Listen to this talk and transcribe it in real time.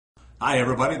Hi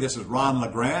everybody, this is Ron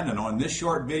LeGrand, and on this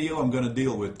short video I'm going to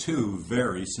deal with two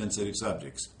very sensitive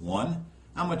subjects. One,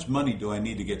 how much money do I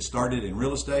need to get started in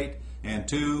real estate? And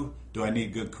two, do I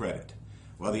need good credit?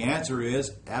 Well, the answer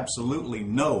is absolutely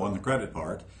no on the credit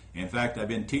part. In fact, I've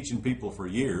been teaching people for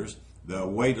years the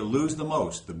way to lose the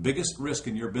most, the biggest risk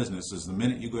in your business is the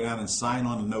minute you go down and sign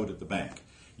on a note at the bank.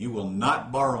 You will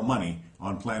not borrow money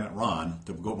on Planet Ron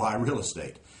to go buy real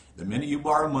estate. The minute you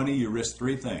borrow money, you risk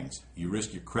three things. You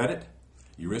risk your credit,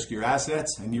 you risk your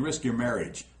assets, and you risk your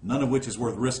marriage, none of which is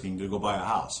worth risking to go buy a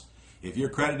house. If your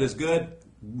credit is good,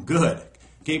 good.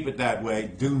 Keep it that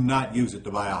way. Do not use it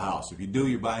to buy a house. If you do,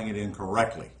 you're buying it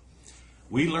incorrectly.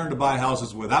 We learn to buy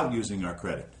houses without using our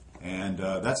credit, and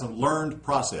that's a learned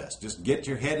process. Just get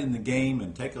your head in the game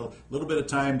and take a little bit of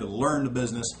time to learn the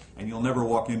business, and you'll never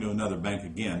walk into another bank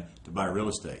again to buy real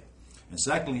estate. And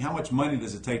secondly, how much money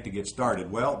does it take to get started?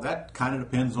 Well, that kind of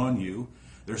depends on you.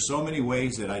 There's so many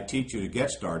ways that I teach you to get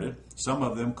started. Some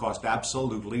of them cost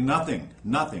absolutely nothing.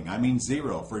 Nothing. I mean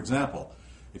zero. For example,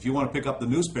 if you want to pick up the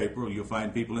newspaper, you'll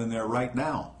find people in there right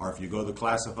now. Or if you go to the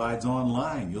classifieds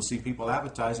online, you'll see people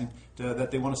advertising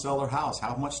that they want to sell their house.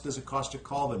 How much does it cost to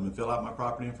call them and fill out my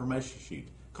property information sheet?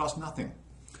 It costs nothing.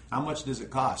 How much does it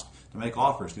cost to make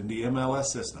offers in the MLS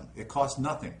system? It costs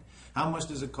nothing. How much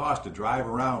does it cost to drive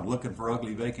around looking for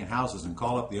ugly vacant houses and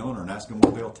call up the owner and ask them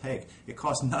what they'll take? It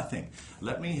costs nothing.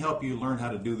 Let me help you learn how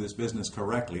to do this business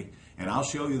correctly, and I'll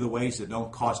show you the ways that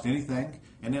don't cost anything,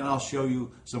 and then I'll show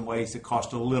you some ways that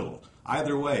cost a little.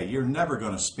 Either way, you're never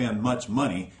going to spend much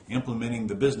money implementing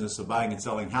the business of buying and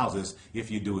selling houses if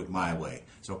you do it my way.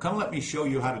 So come let me show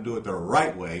you how to do it the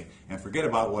right way and forget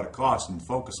about what it costs and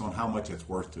focus on how much it's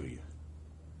worth to you.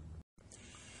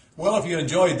 Well, if you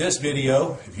enjoyed this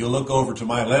video, if you look over to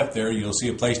my left there, you'll see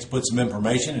a place to put some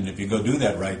information, and if you go do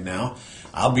that right now,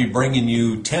 I'll be bringing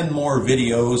you 10 more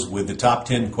videos with the top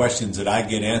 10 questions that I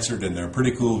get answered, and they're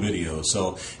pretty cool videos.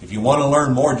 So if you want to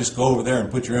learn more, just go over there and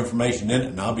put your information in it,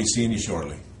 and I'll be seeing you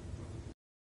shortly.